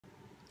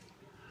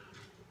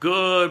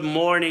Good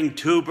morning,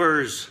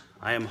 tubers.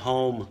 I am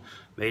home.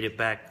 Made it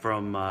back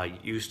from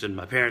Houston,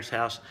 my parents'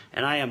 house,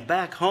 and I am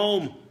back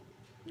home.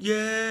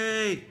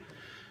 Yay!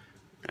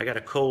 I got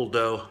a cold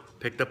though.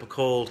 Picked up a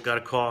cold, got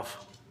a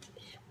cough.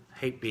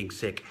 Hate being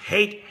sick.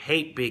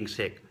 Hate being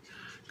sick.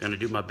 Gonna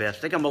do my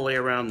best. Think I'm gonna lay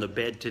around the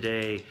bed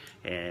today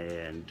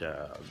and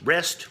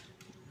rest,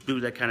 do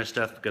that kind of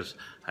stuff because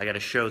I got a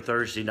show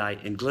Thursday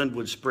night in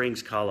Glenwood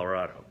Springs,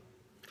 Colorado.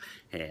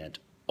 And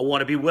I want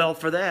to be well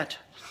for that.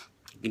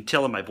 You can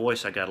tell in my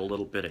voice I got a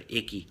little bit of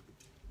icky.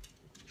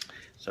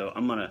 So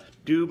I'm gonna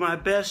do my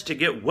best to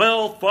get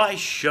well by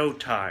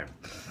showtime.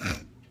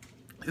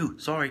 Ooh,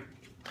 sorry.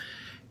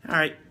 All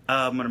right,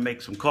 I'm gonna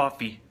make some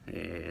coffee.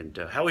 And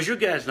how was your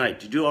guys' night?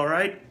 Did you do all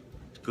right?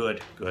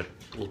 Good, good.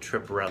 A little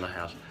trip around the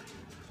house.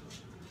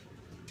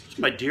 It's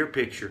my deer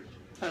picture.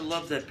 I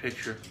love that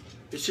picture.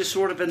 It's just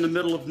sort of in the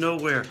middle of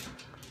nowhere.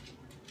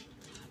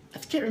 I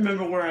can't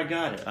remember where I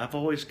got it. I've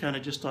always kind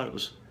of just thought it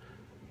was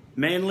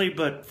manly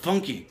but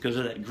funky because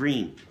of that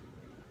green.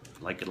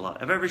 I like it a lot.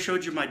 Have I ever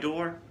showed you my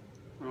door?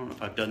 I don't know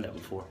if I've done that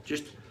before.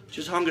 Just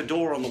hung a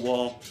door on the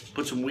wall,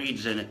 put some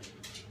weeds in it.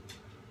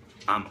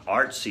 I'm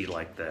artsy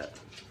like that.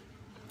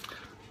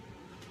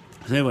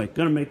 So anyway,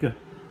 gonna make a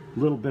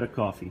little bit of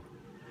coffee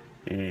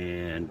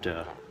and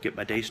get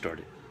my day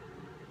started.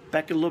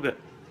 Back in a little bit.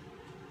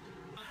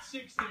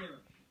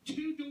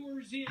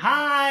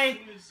 Hi!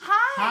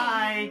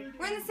 Hi!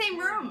 We're in the same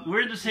room.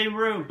 We're in the same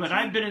room, but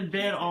I've been in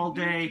bed all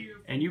day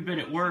and you've been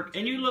at work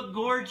and you look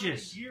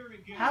gorgeous.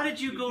 How did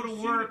you go to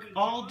work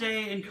all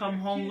day and come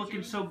home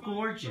looking so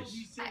gorgeous?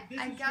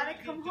 I gotta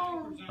come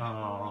home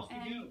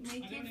and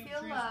make you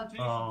feel loved.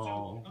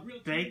 Oh,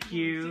 thank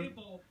you.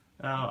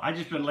 I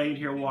just been laying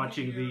here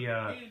watching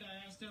the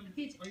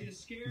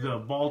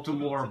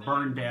Baltimore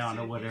burn down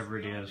or whatever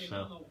it is.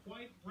 So.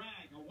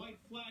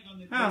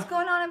 What's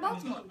going on in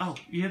Baltimore? Oh,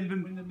 you haven't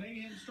been...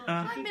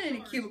 I've been in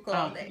a cubicle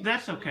all day.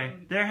 That's okay.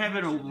 They're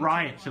having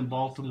riots in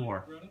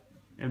Baltimore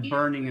and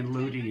burning and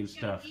looting and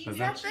stuff. So is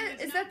that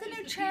the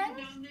new trend?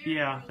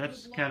 Yeah,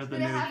 that's kind of the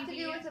new... new... Does it have to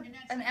do with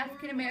an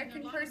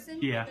African-American person?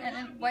 Yeah. And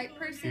a white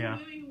person? Yeah.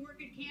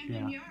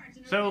 Yeah.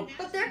 So...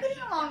 But they're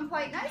getting along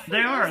quite nicely.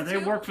 They are. They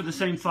work for the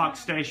same Fox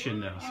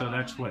station though, so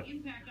that's what...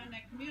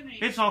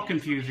 It's all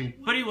confusing.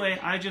 But anyway,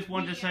 I just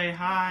wanted to say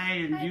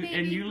hi,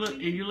 and you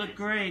look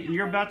great, and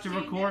you're about to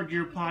record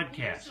your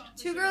podcast.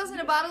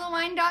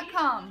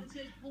 TwoGirlsAndABottleOfWine.com.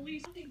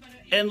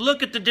 And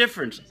look at the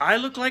difference. I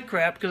look like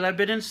crap because I've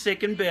been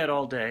sick in bed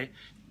all day.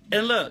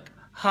 And look,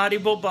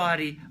 hottie bo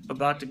body,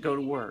 about to go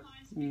to work.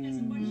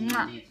 You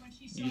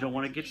don't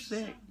want to get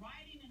sick.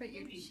 But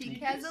your cheek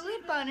has a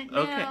lip on it now.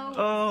 Okay.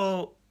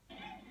 Oh.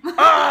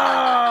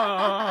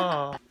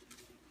 Oh.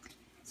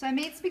 So I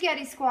made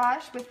spaghetti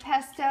squash with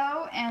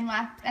pesto and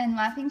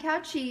Laughing Cow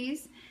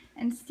cheese,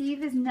 and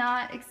Steve is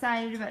not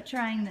excited about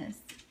trying this.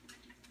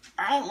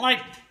 I don't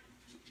like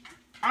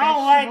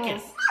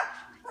it.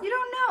 You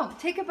don't know.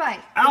 Take a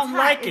bite. I don't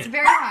like it. It's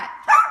very hot.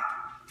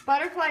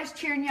 Butterflies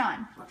cheering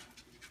on.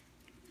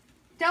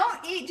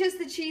 Don't eat just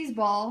the cheese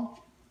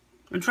ball.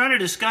 I'm trying to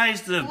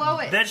disguise the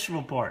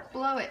vegetable part.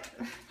 Blow it.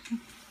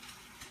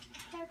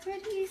 That's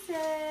what he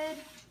said.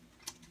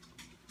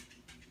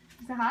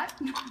 Is it hot?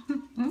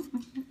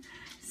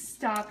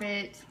 Stop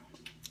it.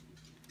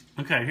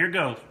 Okay, here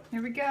goes.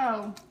 Here we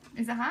go.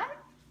 Is it hot?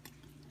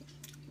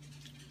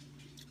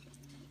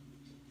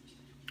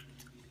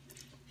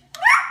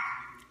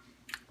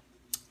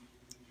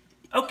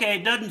 Okay,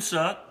 it doesn't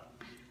suck.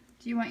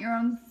 Do you want your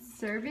own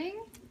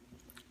serving?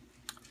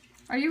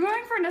 Are you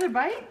going for another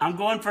bite? I'm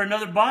going for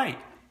another bite.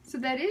 So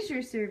that is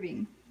your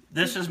serving.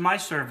 This is my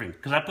serving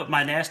because I put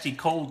my nasty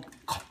cold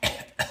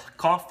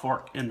cough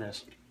fork in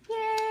this.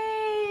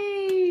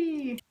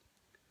 Yay!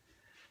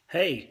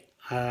 Hey,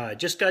 I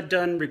just got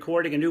done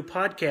recording a new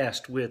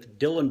podcast with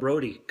Dylan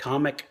Brody,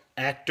 comic,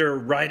 actor,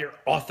 writer,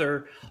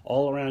 author,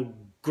 all-around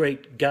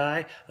great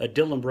guy,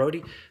 Dylan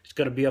Brody. It's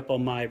going to be up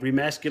on my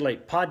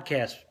Remasculate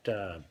podcast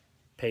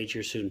page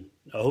here soon.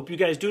 I hope you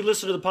guys do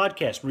listen to the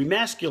podcast.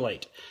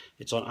 Remasculate.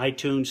 It's on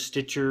iTunes,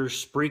 Stitcher,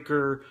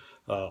 Spreaker,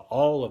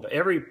 all of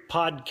every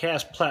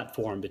podcast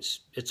platform.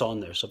 It's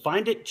on there. So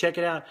find it, check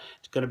it out.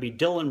 It's going to be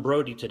Dylan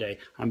Brody today.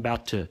 I'm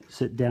about to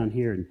sit down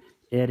here and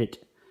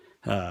edit.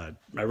 I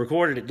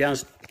recorded it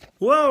downstairs.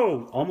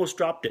 Whoa! Almost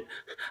dropped it.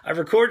 I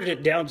recorded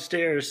it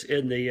downstairs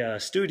in the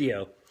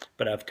studio,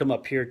 but I've come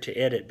up here to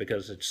edit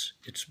because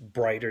it's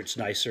brighter, it's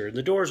nicer, and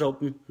the door's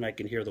open, and I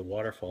can hear the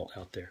waterfall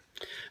out there.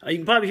 You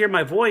can probably hear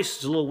my voice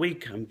is a little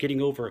weak. I'm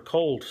getting over a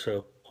cold,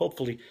 so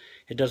hopefully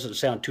it doesn't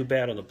sound too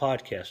bad on the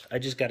podcast. I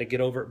just got to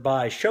get over it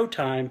by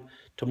showtime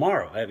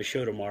tomorrow. I have a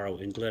show tomorrow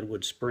in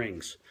Glenwood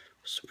Springs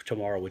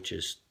tomorrow, which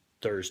is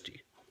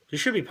Thursday. It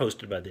should be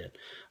posted by then.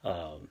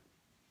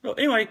 Well,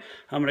 anyway,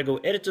 I'm going to go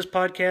edit this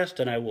podcast,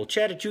 and I will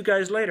chat at you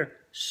guys later.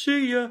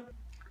 See ya!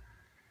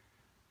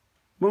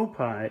 Moon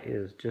Pie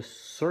is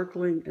just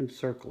circling and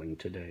circling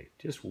today.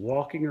 Just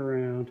walking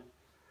around.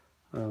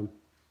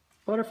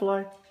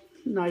 Butterfly.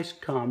 Nice,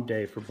 calm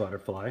day for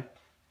Butterfly.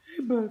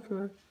 Hey,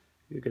 Butterfly.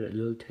 Look at that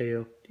little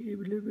tail.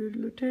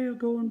 Little tail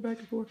going back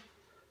and forth.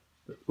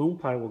 But Moon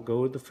Pie will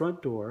go to the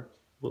front door.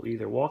 Will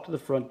either walk to the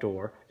front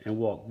door and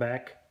walk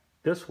back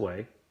this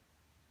way.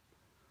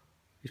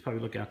 He's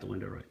probably looking out the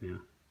window right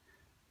now.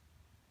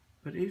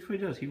 But here's what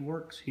he does. He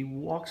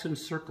walks in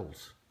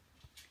circles.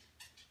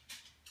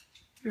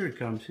 Here he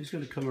comes. He's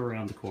going to come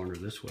around the corner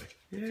this way.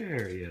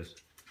 There he is.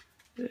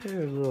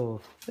 There's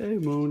little, hey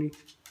Mooney.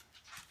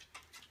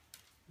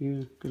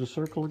 You gonna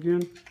circle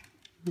again?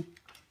 What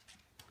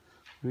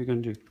are you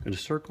gonna do? Gonna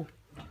circle?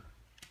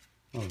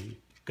 Oh, you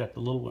got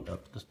the little one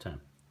up this time.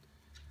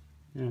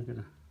 Yeah,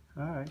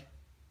 all right.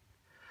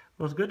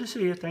 Well, it's good to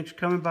see you. Thanks for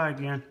coming by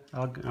again.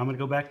 I'm gonna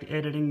go back to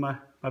editing my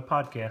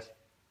podcast.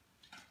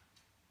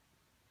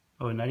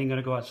 Oh, and I ain't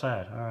gonna go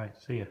outside. All right,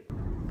 see ya.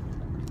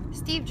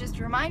 Steve just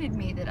reminded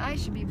me that I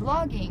should be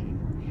vlogging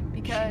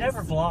because She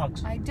never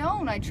vlogs. I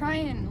don't. I try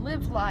and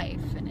live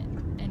life and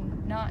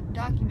not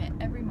document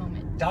every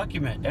moment.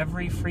 Document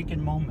every freaking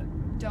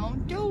moment.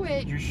 Don't do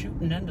it. You're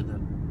shooting into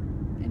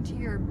them. Into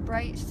your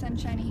bright,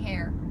 sunshiny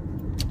hair.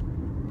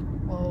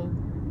 Whoa.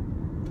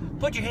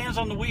 Put your hands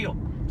on the wheel.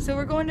 So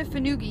we're going to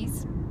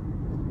FuNuGys.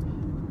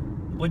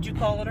 What'd you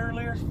call it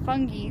earlier?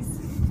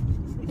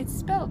 FuNuGys. It's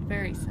spelled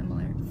very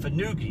similar.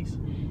 FuNuGys.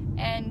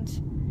 And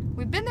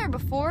we've been there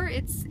before.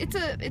 It's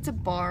a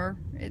bar.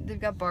 They've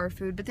got bar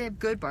food, but they have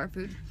good bar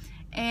food.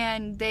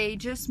 And they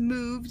just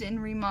moved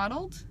and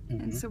remodeled.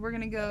 And so we're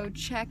gonna go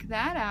check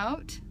that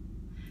out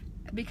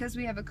because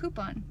we have a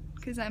coupon.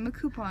 Because I'm a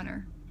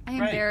couponer. I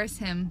embarrass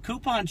him.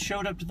 Coupon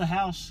showed up to the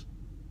house,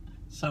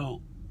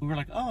 so we were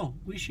like, "Oh,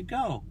 we should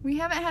go." We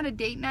haven't had a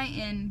date night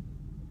in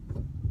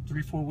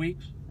 3-4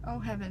 weeks. Oh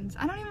heavens!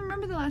 I don't even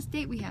remember the last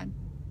date we had.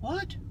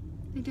 What?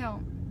 I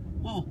don't.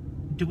 Well,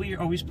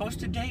 are we supposed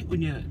to date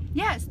when you?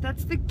 Yes,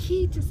 that's the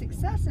key to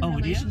success in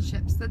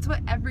relationships. That's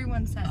what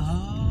everyone says.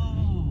 Oh.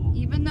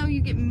 Even though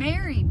you get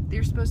married,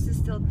 they're supposed to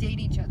still date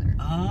each other.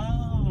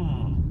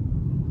 Oh.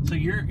 So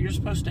you're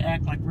supposed to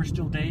act like we're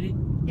still dating?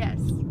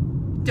 Yes.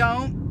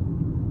 Don't.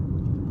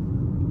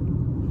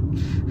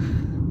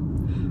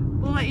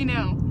 We'll let you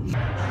know.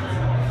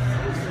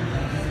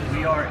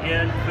 We are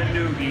in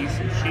FuNuGys,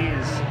 and she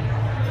is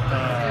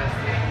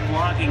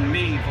vlogging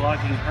me,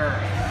 vlogging her.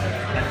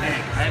 I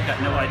think. I've got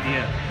no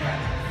idea.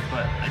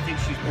 But I think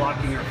she's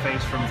blocking her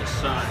face from the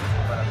sun.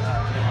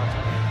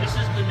 This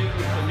is the new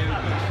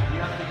FuNuGys.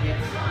 You have to get...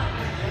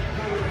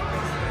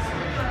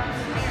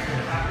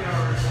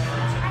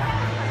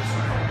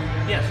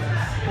 Yes,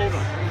 hold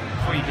on.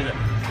 Before you do that,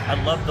 I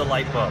love the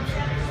light bulbs.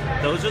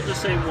 Those are the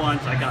same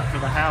ones I got for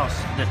the house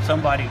that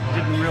somebody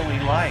didn't really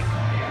like.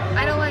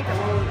 I don't like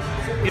them.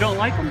 You don't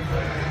like them?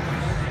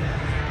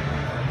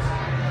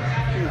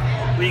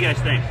 What do you guys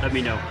think? Let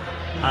me know.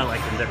 I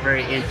like them. They're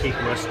very antique,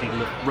 rustic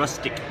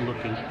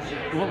looking.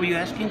 What were you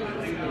asking?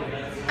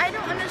 I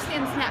don't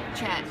understand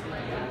Snapchat.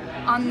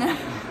 On the...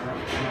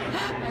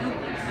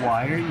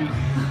 Why are you...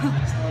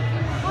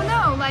 Well,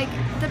 no, like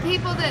the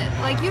people that,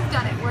 like you've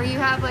done it, where you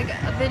have like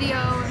a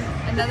video,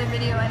 another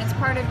video, and it's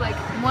part of like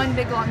one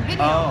big long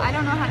video. Oh. I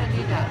don't know how to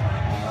do that.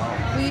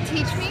 Will you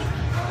teach me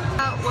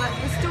about what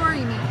the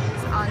story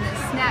means on this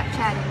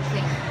Snapchatting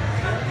thing?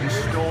 The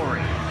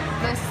story.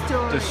 The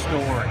story. The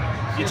story.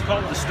 It's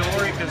called the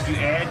story because you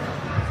add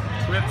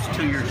clips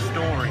to your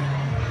story.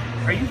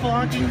 Are you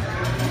vlogging?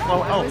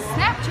 No, I was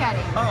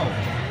Snapchatting. Oh.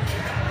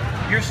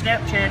 You're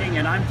Snapchatting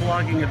and I'm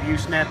vlogging of you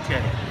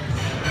Snapchatting.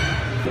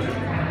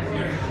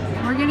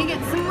 We're gonna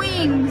get some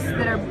wings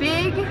that are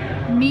big,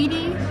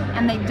 meaty,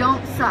 and they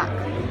don't suck.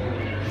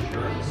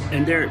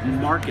 And they're at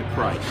market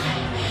price.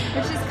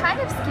 Which is kind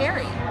of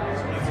scary.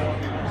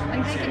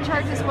 Like they can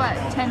charge us what,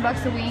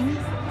 $10 a wing?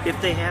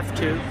 If they have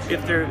to.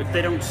 If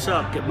they don't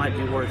suck, it might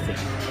be worth it.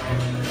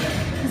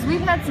 Because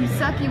we've had some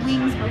sucky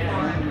wings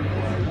before.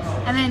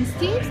 And then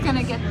Steve's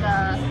gonna get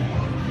the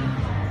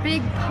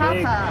Big Papa.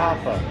 Big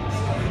Papa.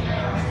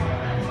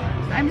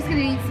 I'm just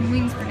gonna eat some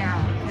wings for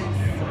now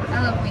because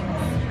I love wings.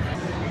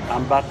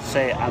 I'm about to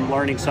say I'm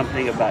learning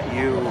something about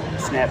you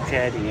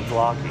Snapchatting and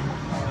vlogging.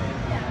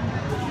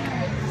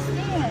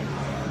 Stand.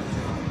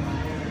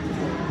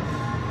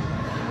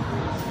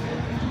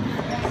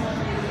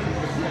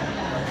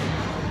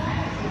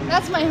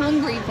 That's my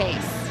hungry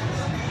face.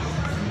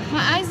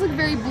 My eyes look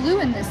very blue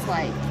in this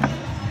light.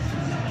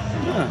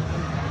 Yeah.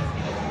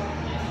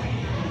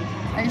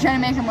 Are you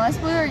trying to make them less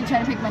blue or are you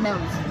trying to pick my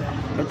nose?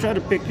 I'm trying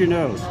to pick your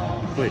nose.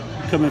 Wait,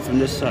 coming from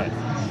this side.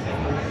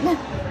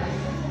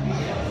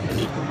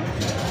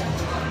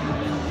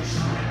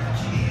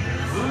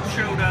 Food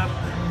showed up.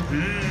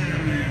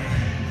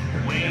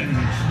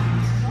 Wings.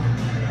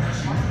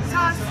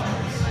 Sauce.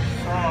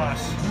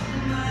 Sauce.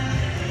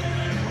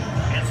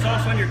 And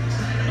sauce on your...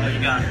 Oh, you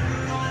got it.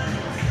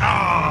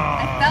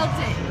 Ah! I felt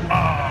it.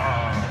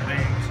 Ah,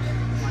 wings.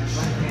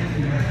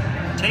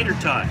 Tater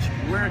tots.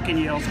 Where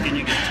else can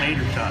you get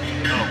tater tots?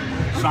 Oh,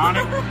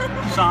 Sonic?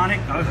 Sonic?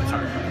 Oh,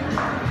 sorry.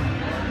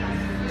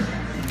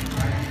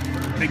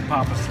 Big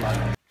Papa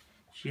slide.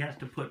 She has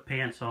to put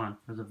pants on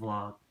for the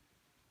vlog.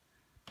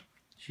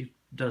 She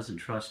doesn't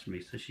trust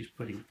me, so she's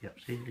putting, yep,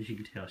 see, as you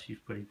can tell, she's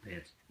putting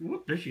pants.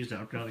 Whoop, there she is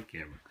out of the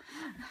camera.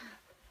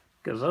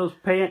 Because those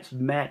pants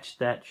match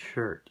that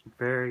shirt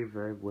very,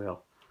 very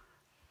well.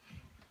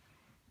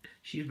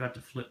 She's about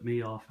to flip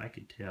me off, I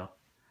can tell.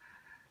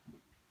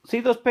 See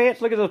those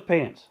pants? Look at those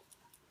pants.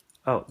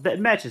 Oh,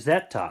 that matches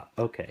that top.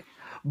 Okay.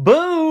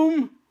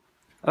 Boom!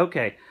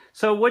 Okay.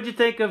 So what'd you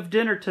think of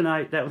dinner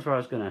tonight? That was where I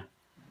was going to...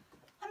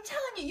 I'm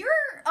telling you,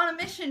 you're on a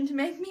mission to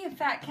make me a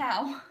fat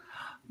cow.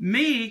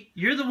 Me?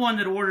 You're the one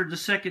that ordered the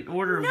second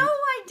order of... No,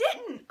 I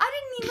didn't. I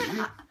didn't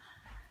even...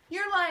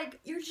 You're like,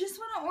 you just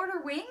want to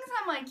order wings?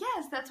 I'm like,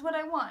 yes, that's what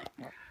I want.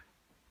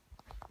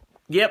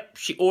 Yep,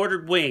 she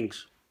ordered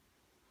wings.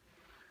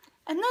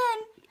 And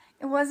then,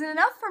 it wasn't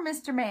enough for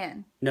Mr.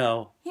 Man.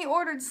 No. He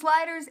ordered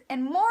sliders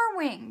and more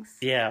wings.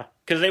 Yeah,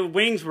 because the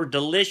wings were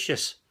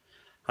delicious.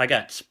 I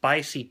got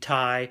spicy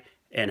Thai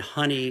and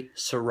honey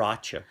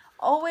sriracha.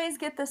 Always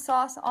get the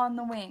sauce on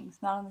the wings,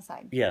 not on the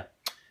side. Yeah.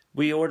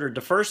 We ordered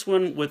the first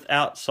one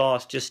without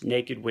sauce, just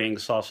naked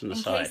wings, sauce on the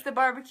side. In case the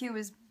barbecue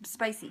was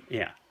spicy.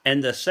 Yeah.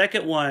 And the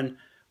second one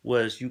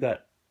was you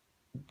got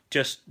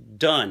just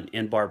done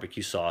in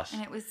barbecue sauce.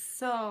 And it was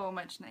so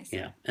much nicer.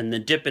 Yeah. And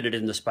then dipping it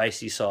in the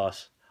spicy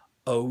sauce.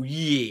 Oh,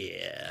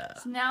 yeah.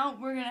 So now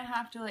we're going to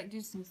have to, like, do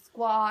some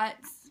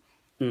squats.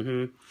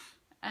 Mm-hmm.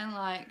 And,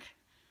 like,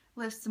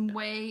 lift some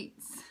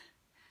weights.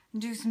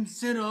 And do some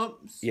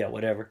sit-ups. Yeah,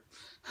 whatever.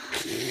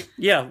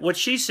 Yeah, what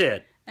she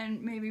said.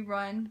 And maybe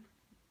run.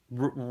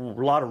 A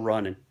lot of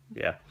running.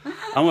 Yeah.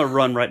 I'm going to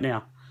run right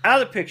now.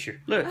 Out of the picture.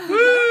 Look.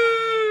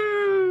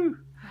 Woo!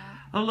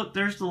 Oh, look,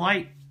 there's the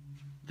light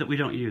that we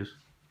don't use.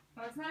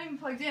 Oh, it's not even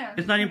plugged in.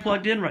 It's not even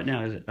plugged in right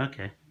now, is it?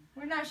 Okay.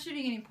 We're not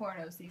shooting any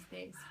pornos these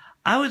days.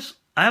 I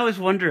always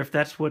wonder if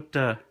that's what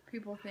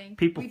people think.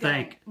 People we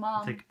think. Don't.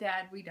 Mom,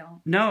 Dad, we don't.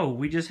 No,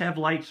 we just have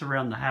lights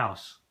around the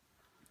house.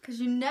 Because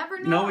you never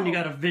know. No, when you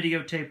got to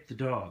videotape the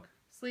dog.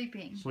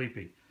 Sleeping.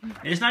 And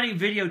it's not even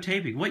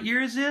videotaping. What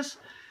year is this?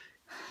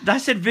 I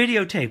said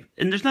videotape,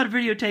 and there's not a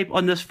videotape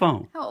on this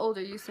phone. How old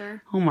are you,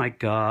 sir? Oh my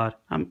God.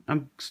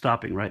 I'm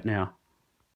stopping right now.